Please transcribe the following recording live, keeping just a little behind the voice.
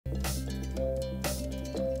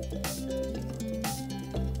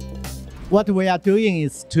what we are doing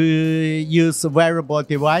is to use wearable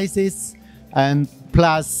devices and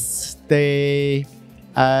plus the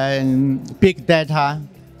big data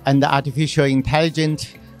and artificial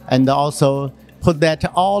intelligence, and also put that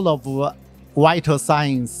all of vital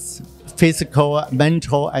signs, physical,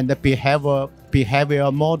 mental, and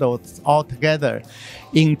behavioral models all together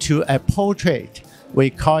into a portrait. We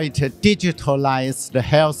call it a digitalized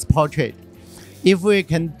health portrait. If we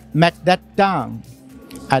can make that done,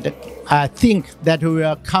 I think that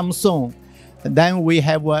will come soon. Then we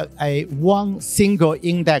have a one single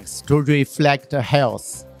index to reflect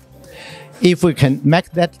health. If we can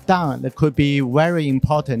make that done, it could be very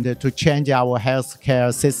important to change our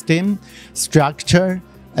healthcare system, structure,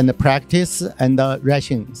 and practice, and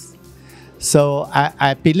rations. So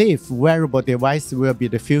I believe wearable device will be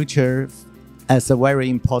the future as a very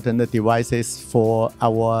important devices for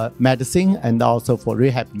our medicine and also for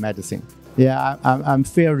rehab medicine. Yeah, I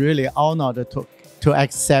feel really honored to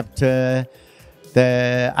accept the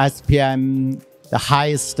SPM, the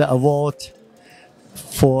highest award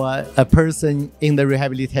for a person in the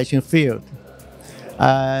rehabilitation field.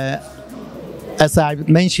 As I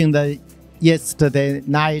mentioned yesterday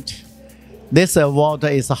night, this award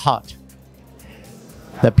is hot.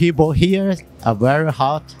 The people here are very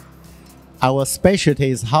hot. Our specialty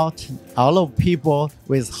is hot. All of people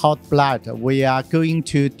with hot blood, we are going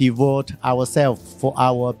to devote ourselves for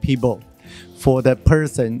our people, for the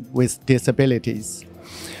person with disabilities.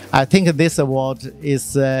 I think this award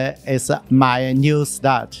is my new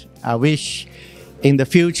start. I wish in the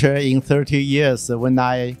future, in 30 years, when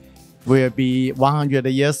I will be 100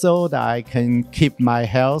 years old, I can keep my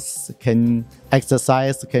health, can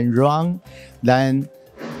exercise, can run. Then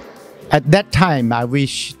at that time, I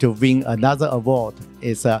wish to win another award.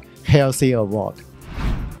 It's a healthy award.